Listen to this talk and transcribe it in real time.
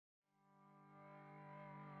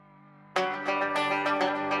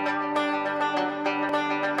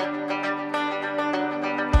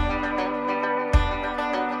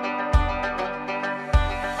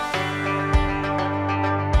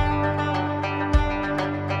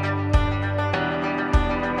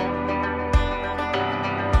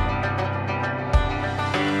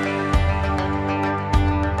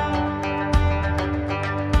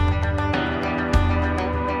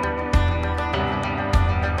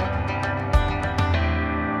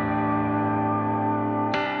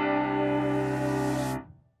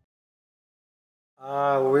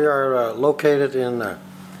located in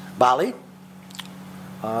Bali.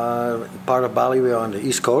 Part of Bali, we are on the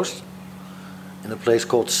east coast, in a place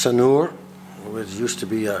called Sanur, which used to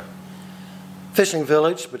be a fishing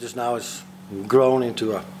village, but now is grown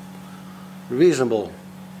into a reasonable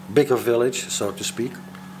bigger village, so to speak.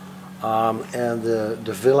 And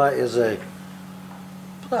the villa is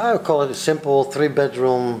I would call it a simple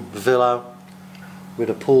 3-bedroom villa with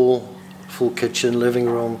a pool, full kitchen, living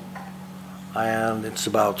room, and it's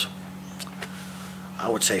about, I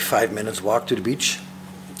would say, 5 minutes walk to the beach.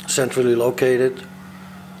 Centrally located,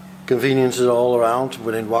 conveniences all around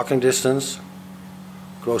within walking distance,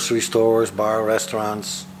 grocery stores, bar,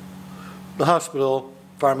 restaurants, the hospital,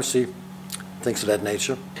 pharmacy, things of that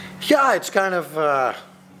nature. Yeah, it's kind of,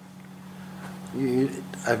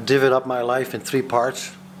 I've divided up my life in 3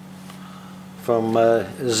 parts, from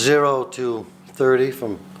 0 to 30,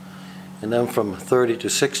 and then from 30 to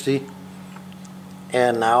 60,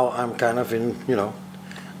 and now I'm kind of in,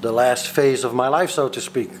 the last phase of my life, so to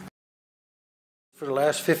speak. For the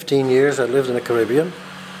last 15 years I lived in the Caribbean,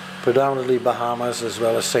 predominantly Bahamas as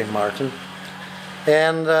well as St. Martin,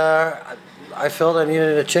 and I felt I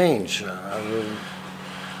needed a change.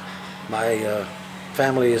 My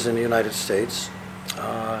family is in the United States.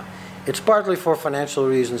 It's partly for financial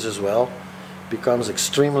reasons as well. It becomes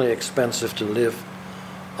extremely expensive to live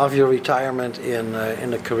off your retirement in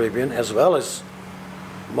the Caribbean as well as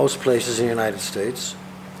most places in the United States.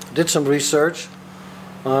 Did some research,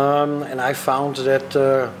 and I found that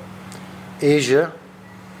Asia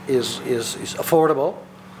is affordable.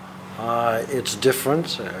 It's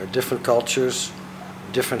different, different cultures,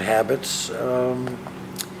 different habits, and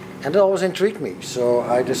it always intrigued me. So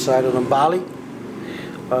I decided on Bali,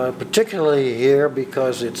 particularly here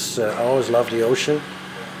because I always loved the ocean.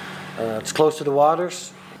 It's close to the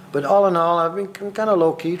waters, but all in all, I've been kind of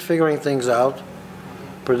low-key figuring things out.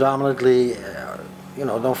 Predominantly,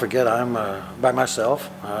 don't forget, I'm by myself.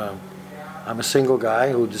 I'm a single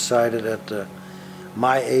guy who decided at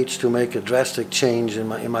my age to make a drastic change in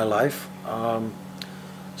my life.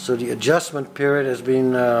 So the adjustment period has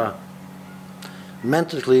been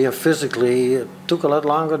mentally and physically, it took a lot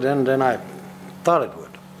longer than I thought it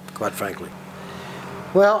would, quite frankly.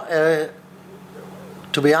 Well,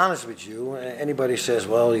 to be honest with you, anybody says,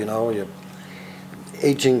 well, you're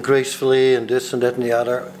aging gracefully and this and that and the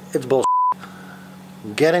other, it's bullshit.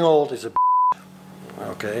 Getting old is a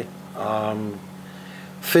okay.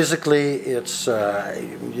 Physically, it's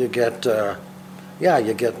you get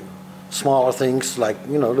smaller things like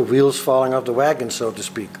the wheels falling off the wagon, so to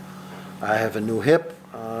speak. I have a new hip.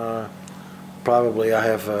 Probably I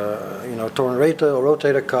have torn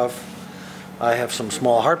rotator cuff. I have some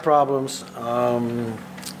small heart problems,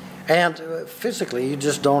 and physically, you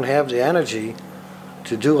just don't have the energy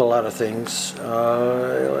to do a lot of things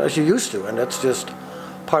as you used to, and that's just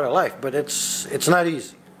part of life. But it's not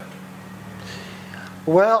easy.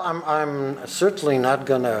 Well, I'm certainly not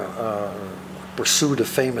gonna pursue the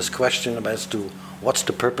famous question as to what's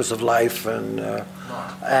the purpose of life, and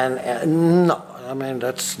no, I mean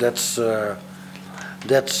that's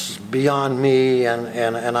beyond me,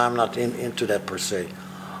 and I'm not into that per se.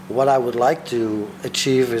 What I would like to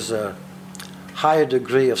achieve is a higher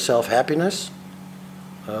degree of self-happiness.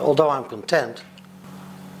 Although I'm content,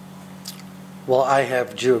 well, I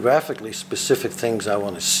have geographically specific things I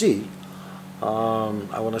want to see.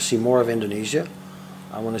 I want to see more of Indonesia.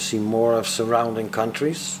 I want to see more of surrounding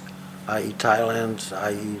countries, i.e. Thailand,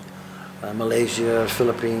 i.e. Malaysia,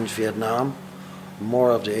 Philippines, Vietnam.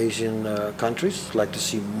 More of the Asian countries. I'd like to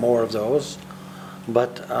see more of those.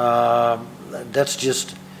 But that's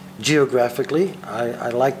just geographically.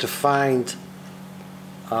 I'd like to find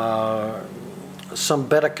some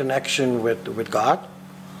better connection with God.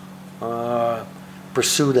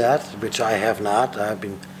 Pursue that, which I have not. I've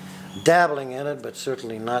been dabbling in it, but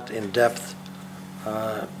certainly not in depth.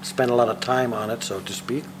 Spend a lot of time on it, so to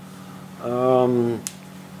speak.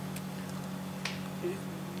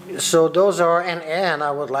 So those are, and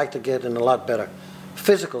I would like to get in a lot better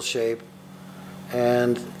physical shape,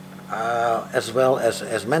 and as well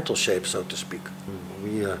as mental shape, so to speak.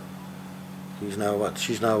 She's now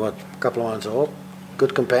what? A couple of months old.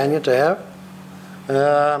 Good companion to have.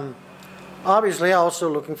 Obviously, also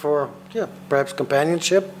looking for perhaps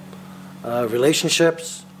companionship,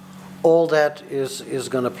 relationships. All that is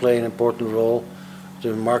going to play an important role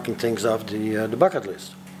to marking things off the bucket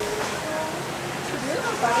list.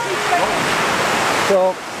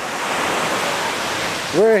 So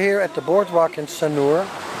we're here at the boardwalk in Sanur,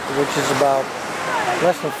 which is about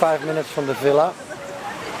less than 5 minutes from the villa.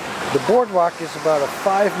 The boardwalk is about a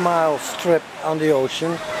 5-mile strip on the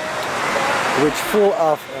ocean, which full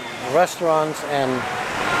of restaurants and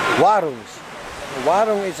warungs. A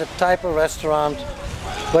warung is a type of restaurant,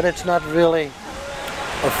 but it's not really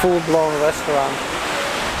a full-blown restaurant.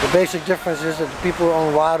 The basic difference is that the people who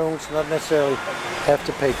own warungs not necessarily have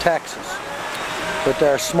to pay taxes, but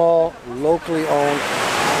they're small, locally owned,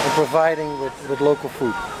 and providing with local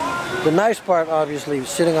food. The nice part, obviously,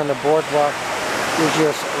 sitting on the boardwalk, is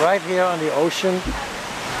just right here on the ocean.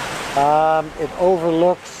 It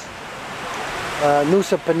overlooks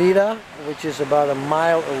Nusa Penida, which is about a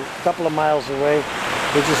couple of miles away,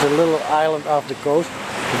 which is a little island off the coast,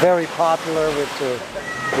 very popular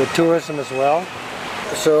with tourism as well.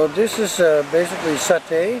 So this is basically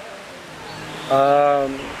satay,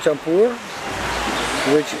 champur,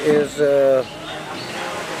 which is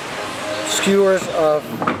skewers of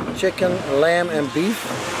chicken, lamb and beef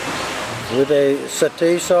with a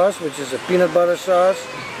satay sauce, which is a peanut butter sauce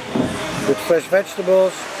with fresh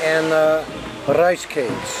vegetables and rice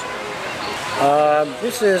cakes.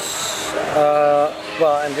 This is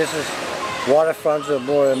and this is waterfronts are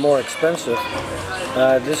more expensive.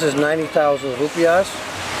 This is 90,000 rupiahs,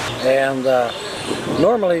 and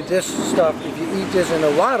normally this stuff, if you eat this in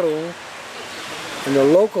a warung, in the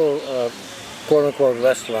local quote-unquote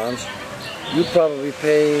restaurants, you probably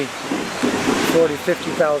pay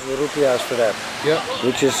 40,000-50,000 rupiahs for that. Yeah.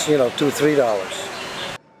 Which is, you know, $2-3.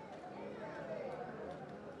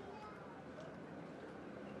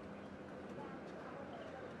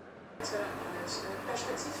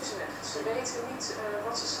 Perspectief is weg. Ze weten niet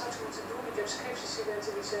wat ze straks moeten doen. Ik heb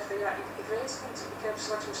scriptiestudenten die zeggen, ja, ik weet het niet. Ik heb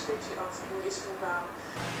straks een scriptie over hoe is het een baan.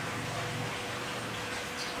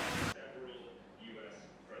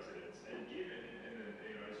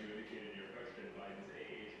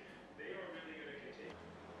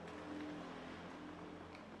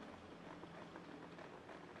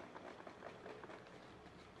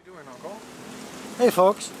 Hey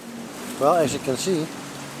folks, well, as you can see,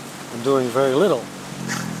 I'm doing very little.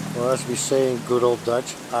 Or as we say in good old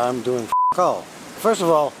Dutch, I'm doing f*** all. First of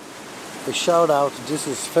all, a shout out, this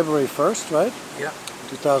is February 1st, right? Yeah.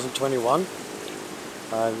 2021.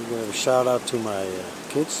 I'm going to give a shout out to my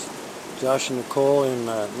kids, Josh and Nicole in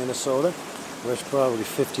Minnesota, where it's probably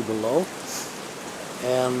 50 below.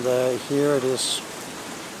 And here it is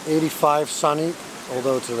 85 sunny,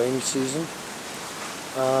 although it's a rainy season.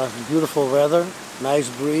 Beautiful weather, nice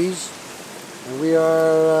breeze, and we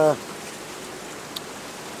are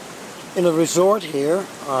in a resort here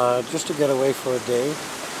just to get away for a day.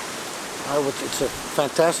 It's a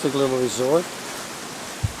fantastic little resort.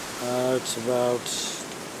 It's about,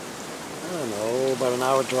 I don't know, about an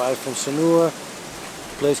hour drive from Sanur, a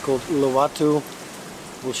place called Uluwatu.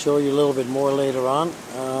 We'll show you a little bit more later on.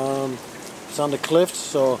 It's on the cliffs,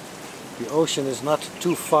 so the ocean is not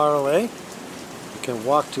too far away. You can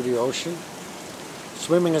walk to the ocean.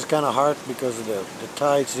 Swimming is kind of hard because of the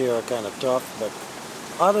tides here are kind of tough, but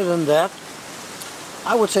other than that,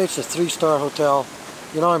 I would say it's a 3-star hotel.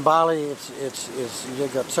 You know, in Bali, you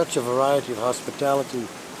got such a variety of hospitality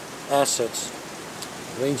assets,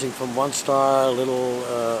 ranging from 1-star little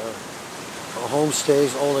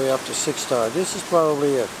homestays all the way up to 6-star. This is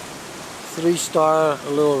probably a 3-star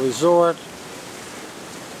little resort.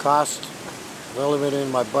 Cost well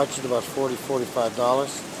within my budget, about $40–45,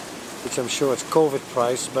 which I'm sure it's COVID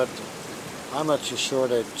price, but I'm not too sure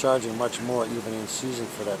they're charging much more even in season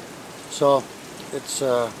for that. So it's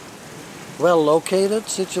well located,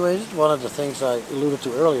 situated. One of the things I alluded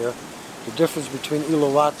to earlier, the difference between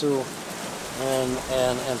Uluwatu and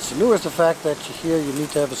Sanur is the fact that here you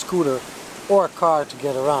need to have a scooter or a car to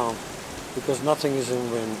get around, because nothing is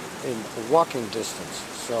in walking distance.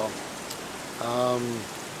 So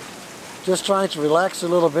just trying to relax a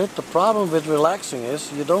little bit. The problem with relaxing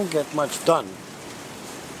is you don't get much done.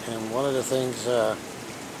 And one of the things I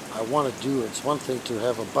want to do, it's one thing to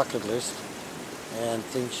have a bucket list and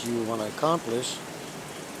things you want to accomplish.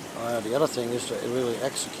 The other thing is to really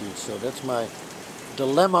execute. So that's my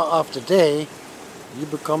dilemma of the day. You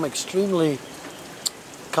become extremely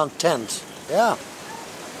content. Yeah.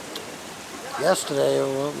 Last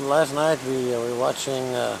night we were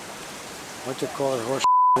watching, what you call it, horse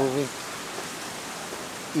movie.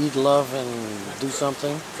 Eat, love, and do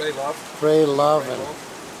something. Pray, love. Pray, love, and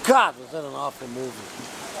God, was that an awful movie.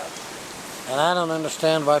 And I don't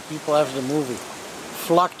understand why people after the movie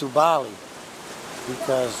flock to Bali,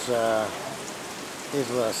 because it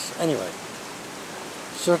was, anyway,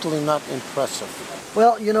 certainly not impressive.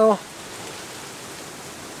 Well, you know,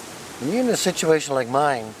 when you're in a situation like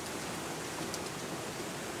mine,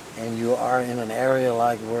 and you are in an area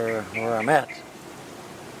like where I'm at,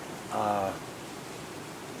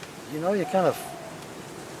 you know, you kind of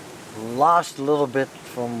lost a little bit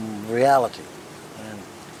from reality.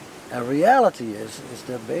 And reality is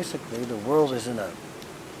that basically the world is in a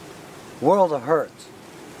world of hurt.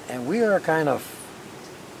 And we are kind of,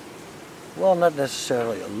 well, not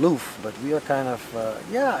necessarily aloof, but we are kind of,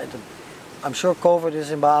 I'm sure COVID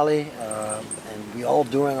is in Bali, and we all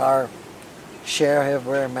doing our share here,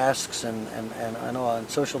 wearing masks and I know, and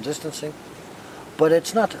social distancing. But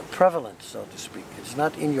it's not prevalent, so to speak. It's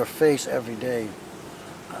not in your face every day.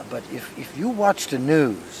 But if you watch the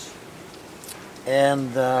news,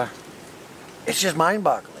 and it's just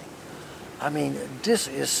mind-boggling. I mean, this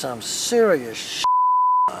is some serious shit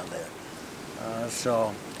on there.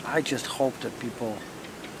 So I just hope that people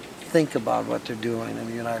think about what they're doing in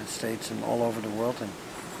the United States and all over the world. And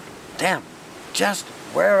damn, just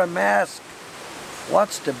wear a mask.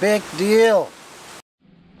 What's the big deal?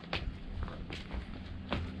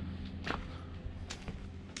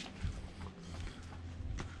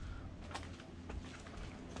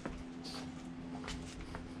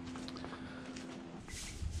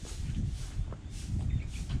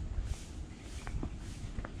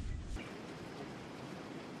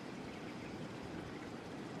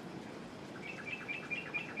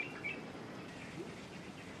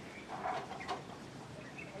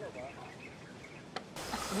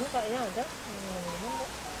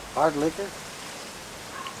 Hard liquor?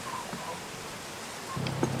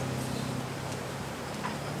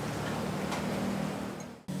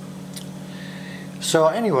 So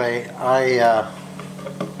anyway, I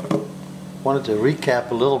wanted to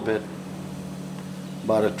recap a little bit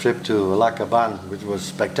about a trip to Lakaban, which was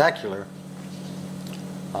spectacular.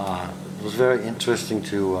 It was very interesting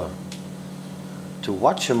to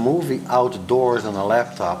watch a movie outdoors on a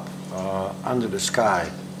laptop under the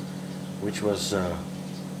sky, which was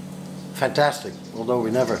fantastic. Although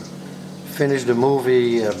we never finished the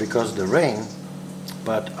movie because of the rain,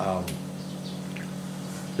 but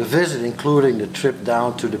the visit, including the trip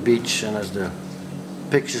down to the beach, and as the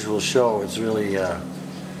pictures will show, it's really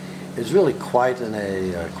quite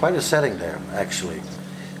quite a setting there, actually.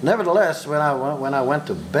 Nevertheless, when I went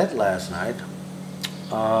to bed last night,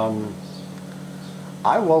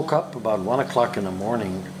 I woke up about 1 o'clock in the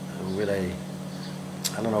morning with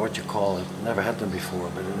I don't know what you call it, never had them before,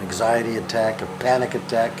 but an anxiety attack, a panic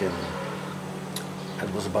attack, and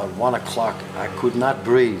it was about 1 o'clock. I could not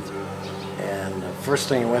breathe, and the first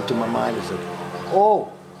thing that went to my mind is that,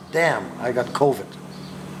 oh, damn, I got COVID.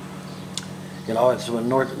 You know, it's a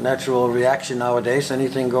natural reaction nowadays.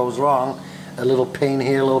 Anything goes wrong, a little pain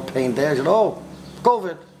here, a little pain there, I said, oh,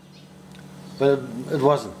 COVID. But it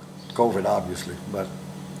wasn't COVID, obviously, but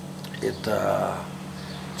it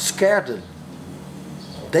scared the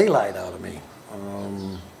daylight out of me.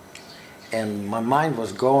 And my mind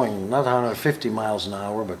was going not 150 miles an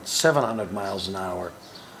hour, but 700 miles an hour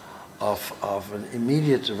of an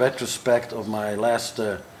immediate retrospect of my last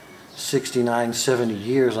 69, 70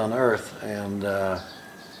 years on Earth, and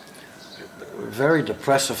very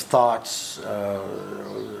depressive thoughts,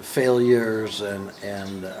 failures,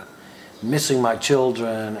 and missing my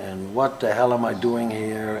children, and what the hell am I doing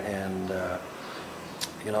here, and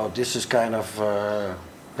you know, this is kind of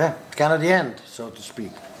the end, so to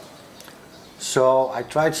speak. So I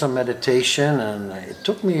tried some meditation, and it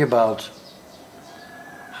took me about,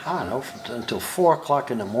 I don't know, until 4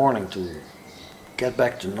 o'clock in the morning to get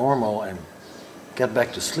back to normal and get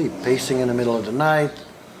back to sleep. Pacing in the middle of the night,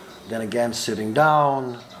 then again sitting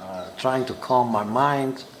down, trying to calm my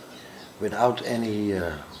mind without any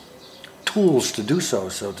tools to do so,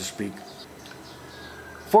 so to speak.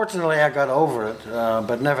 Fortunately, I got over it,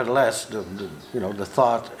 but nevertheless, the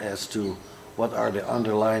thought as to what are the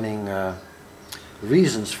underlying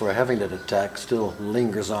reasons for having that attack still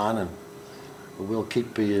lingers on, and will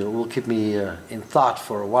keep me in thought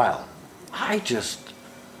for a while. I just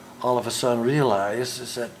all of a sudden realized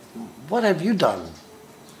is that, what have you done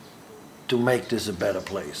to make this a better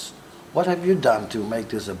place? What have you done to make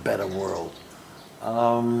this a better world?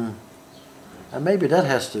 And maybe that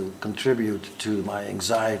has to contribute to my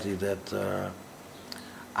anxiety, that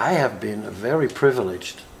I have been very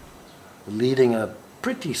privileged leading a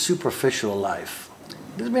pretty superficial life.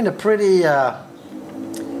 It's been a pretty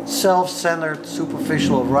self-centered,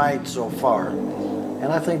 superficial ride so far.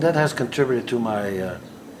 And I think that has contributed to my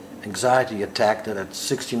anxiety attack, that at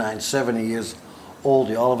 69, 70 years old,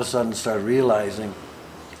 you all of a sudden start realizing,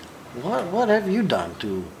 what have you done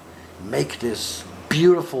to make this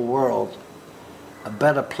beautiful world a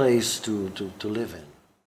better place to live in?